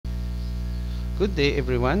Good day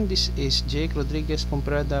everyone, this is Jake Rodriguez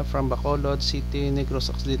Pomperada from Bacolod City, Negros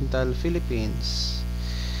Occidental Philippines.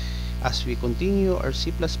 As we continue our C++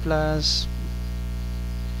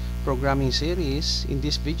 programming series, in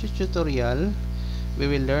this video tutorial, we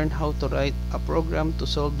will learn how to write a program to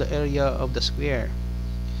solve the area of the square.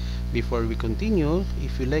 Before we continue,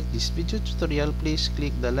 if you like this video tutorial, please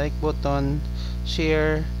click the like button,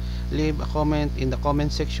 share, leave a comment in the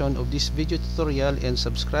comment section of this video tutorial, and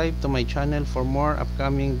subscribe to my channel for more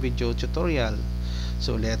upcoming video tutorial.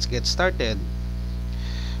 So let's get started.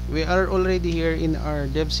 We are already here in our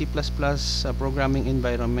dev C++ programming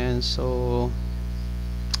environment. So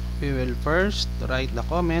we will first write the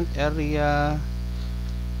comment area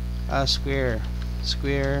square.cpp,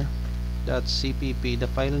 the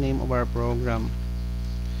file name of our program,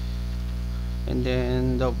 and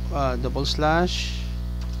then the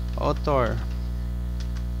 /author.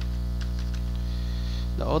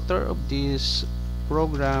 The author of this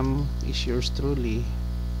program is yours truly.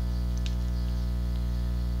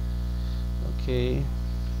 Okay,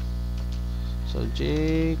 so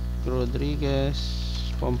Jake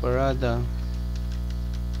Rodriguez Pomperada.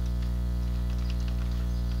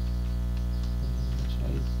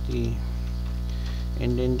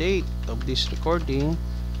 And then date of this recording,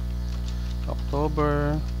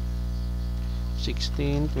 October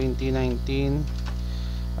 16, 2019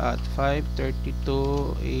 at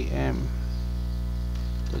 5:32 a.m.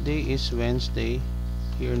 Today is Wednesday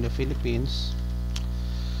here in the Philippines.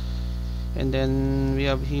 And then we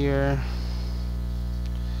have here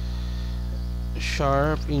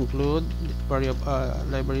sharp include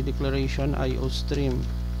library declaration IOStream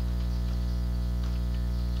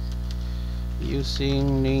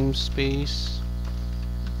using namespace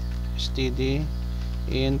std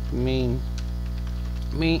int main.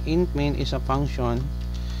 Int main is a function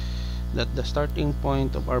that the starting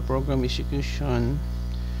point of our program execution,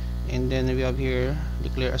 and then we have here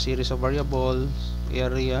declare a series of variables,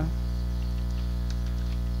 area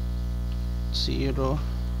 0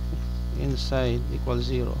 inside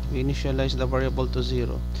equals 0. We initialize the variable to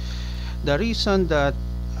 0. The reason that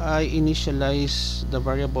I initialize the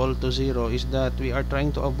variable to 0 is that we are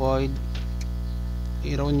trying to avoid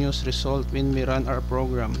erroneous result when we run our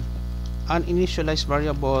program. An initialized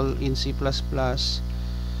variable in C++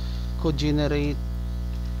 could generate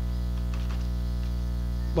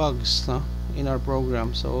bugs, no, in our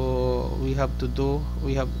program. So we have to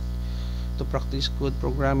practice good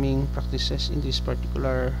programming practices in this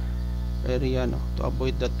particular area, no, to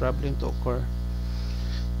avoid that problem to occur.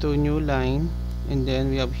 To new line, and then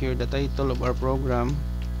we have here the title of our program,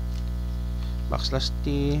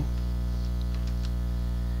 \t.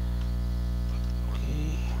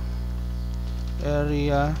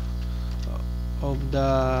 Area of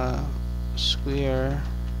the square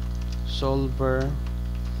solver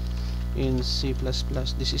in C++.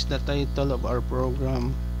 This is the title of our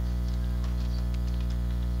program.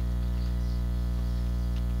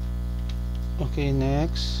 Okay,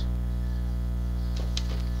 next,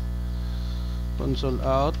 console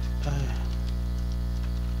out.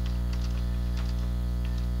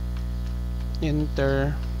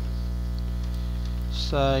 Enter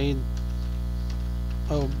side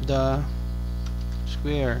of the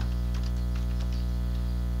square,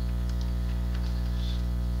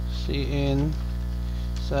 cn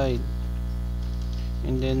side,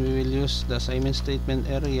 and then we will use the assignment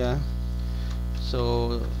statement area.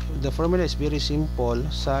 So the formula is very simple: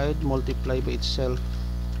 side multiply by itself.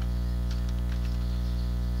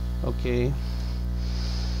 Okay,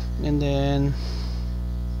 and then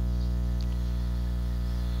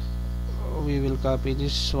we will copy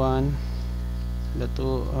this one, the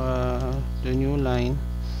new line,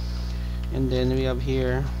 and then we have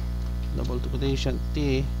here double quotation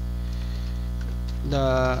T,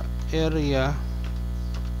 the area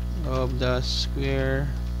of the square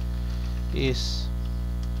is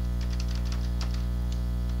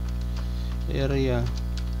area.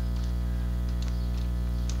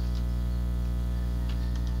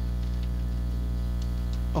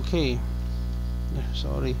 Okay,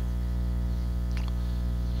 sorry.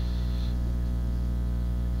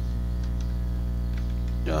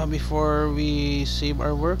 Before we save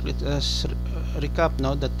our work, let us recap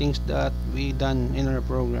now the things that we done in our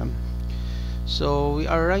program. So we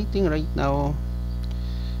are writing right now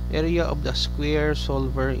area of the square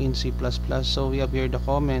solver in C++. So we have here the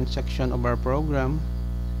comment section of our program,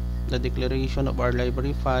 the declaration of our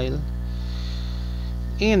library file,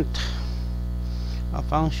 int, a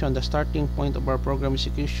function, the starting point of our program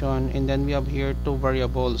execution, and then we have here two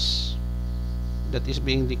variables that is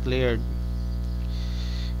being declared.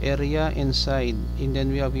 area and side, and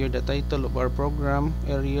then we have here the title of our program,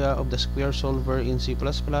 area of the square solver in C++,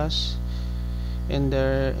 and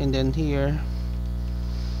then here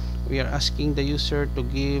we are asking the user to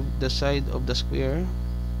give the side of the square.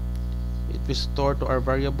 It will store to our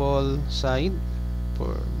variable side.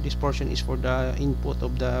 For this portion is for the input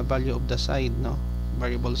of the value of the side, no,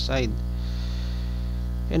 variable side.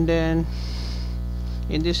 And then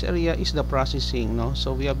in this area is the processing, no,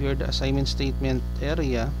 so we have here the assignment statement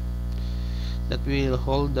area that will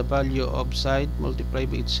hold the value of side multiplied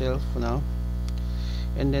by itself now,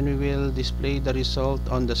 and then we will display the result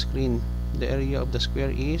on the screen. The area of the square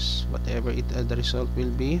is whatever the result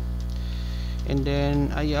will be. And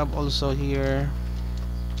then I have also here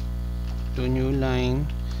to new line,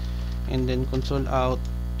 and then console out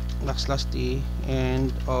 /t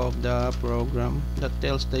end of the program. That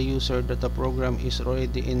tells the user that the program is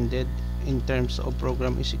already ended in terms of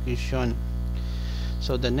program execution.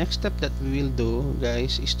 So the next step that we will do,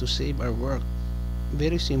 guys, is to save our work.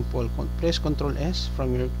 Very simple. Press Ctrl S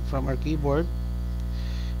from our keyboard,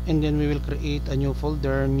 and then we will create a new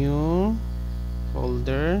folder,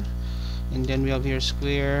 and then we have here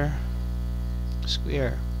square,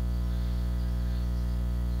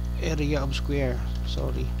 area of square,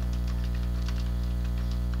 sorry.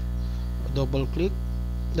 Double click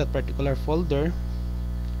that particular folder,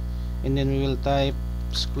 and then we will type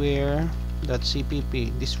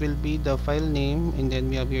square.cpp. This will be the file name, and then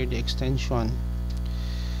we have here the extension.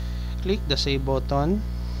 Click the save button.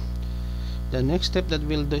 The next step that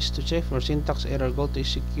we'll do is to check for syntax error. Go to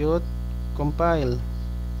execute, compile.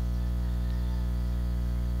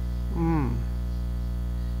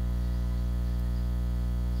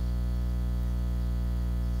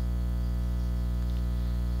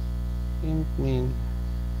 Int main.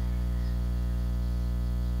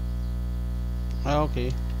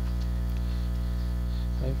 Okay,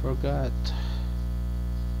 I forgot.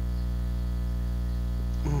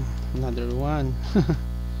 Another one.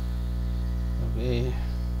 Okay,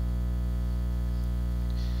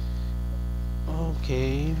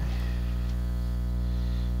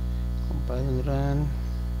 compile and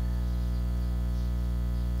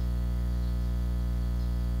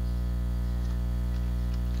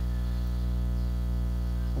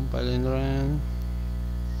run.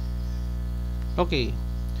 Okay,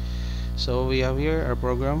 so we have here our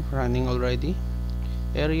program running already.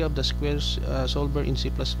 Area of the square solver in C++,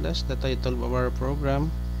 the title of our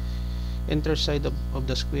program. Enter side of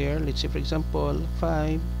the square. Let's say for example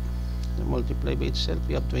 5 multiply by itself,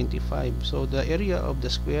 we have 25. So the area of the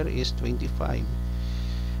square is 25.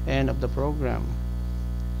 End of the program.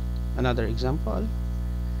 Another example,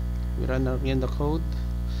 we run again the code.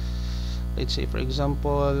 Let's say for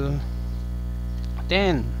example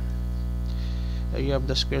 10. Area of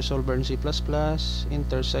the square solver in C++.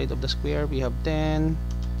 Enter side of the square, we have 10.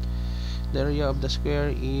 The area of the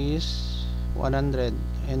square is 100.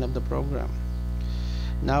 End of the program.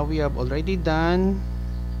 Now we have already done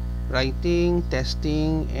writing,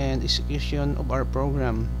 testing, and execution of our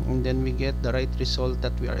program, and then we get the right result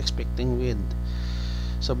that we are expecting with.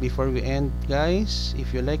 So before we end, guys,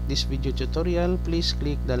 if you like this video tutorial, please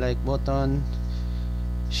click the like button,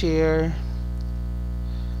 share,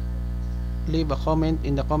 leave a comment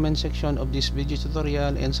in the comment section of this video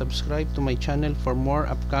tutorial, and subscribe to my channel for more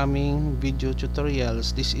upcoming video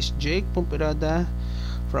tutorials. This is Jake Pomperada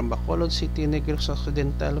from Bacolod City, Negros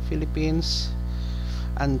Occidental, Philippines.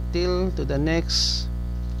 Until to the next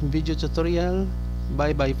video tutorial,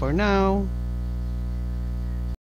 bye bye for now.